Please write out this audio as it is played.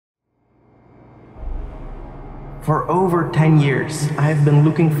For over 10 years, I have been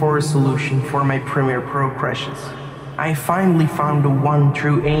looking for a solution for my Premiere Pro crashes. I finally found the one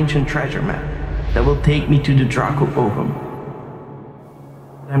true ancient treasure map that will take me to the Draco Ovum.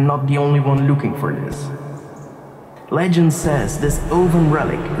 I'm not the only one looking for this. Legend says this Ovum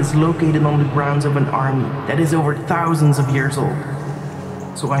relic is located on the grounds of an army that is over thousands of years old.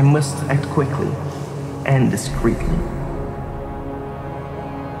 So I must act quickly and discreetly.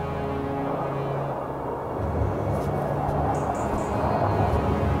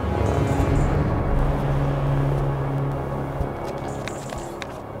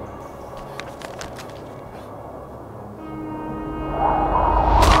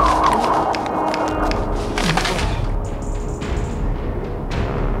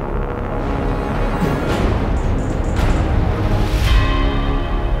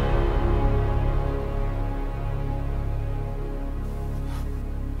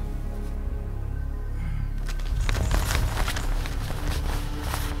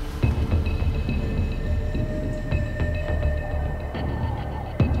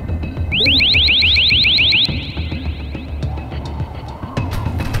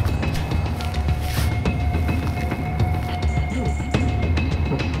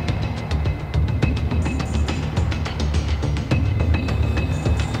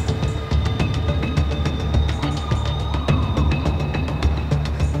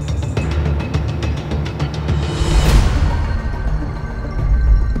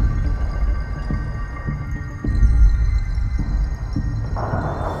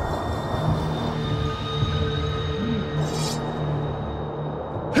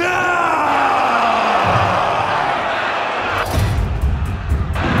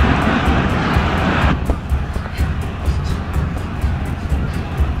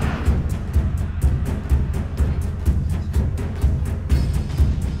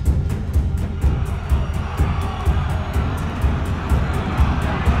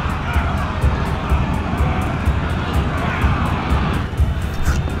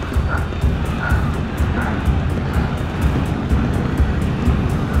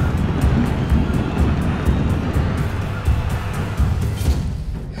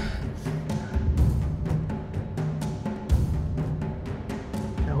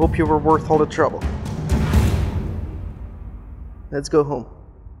 I hope you were worth all the trouble. Let's go home.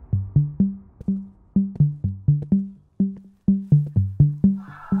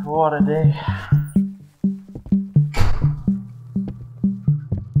 What a day.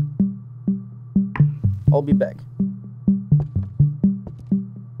 I'll be back.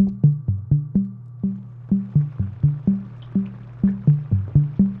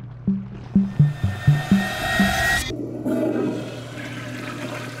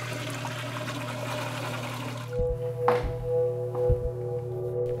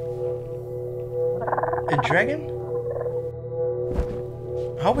 A dragon?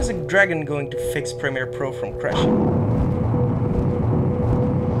 How is a dragon going to fix Premiere Pro from crashing?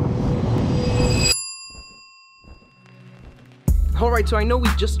 Alright, so I know we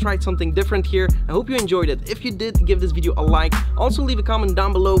just tried something different here. I hope you enjoyed it. If you did, give this video a like. Also leave a comment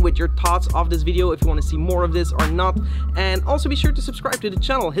down below with your thoughts of this video, if you want to see more of this or not. And also be sure to subscribe to the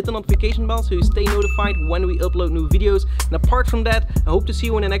channel, hit the notification bell so you stay notified when we upload new videos. And apart from that, I hope to see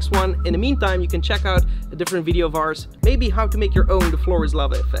you in the next one. In the meantime, you can check out a different video of ours, maybe how to make your own The Floor is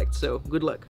Lava effect. So good luck.